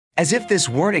As if this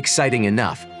weren't exciting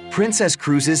enough, Princess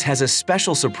Cruises has a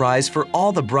special surprise for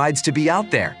all the brides-to-be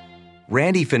out there.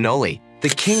 Randy Fenoli, the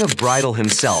king of bridal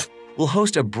himself, will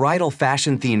host a bridal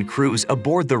fashion-themed cruise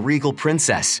aboard the Regal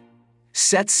Princess.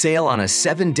 Set sail on a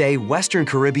 7-day Western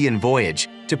Caribbean voyage,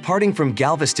 departing from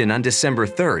Galveston on December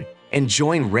 3rd, and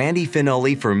join Randy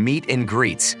Fenoli for meet and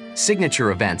greets, signature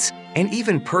events, and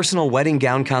even personal wedding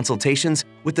gown consultations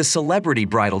with the celebrity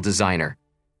bridal designer.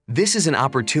 This is an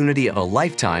opportunity of a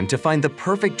lifetime to find the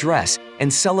perfect dress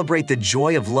and celebrate the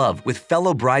joy of love with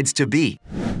fellow brides-to-be.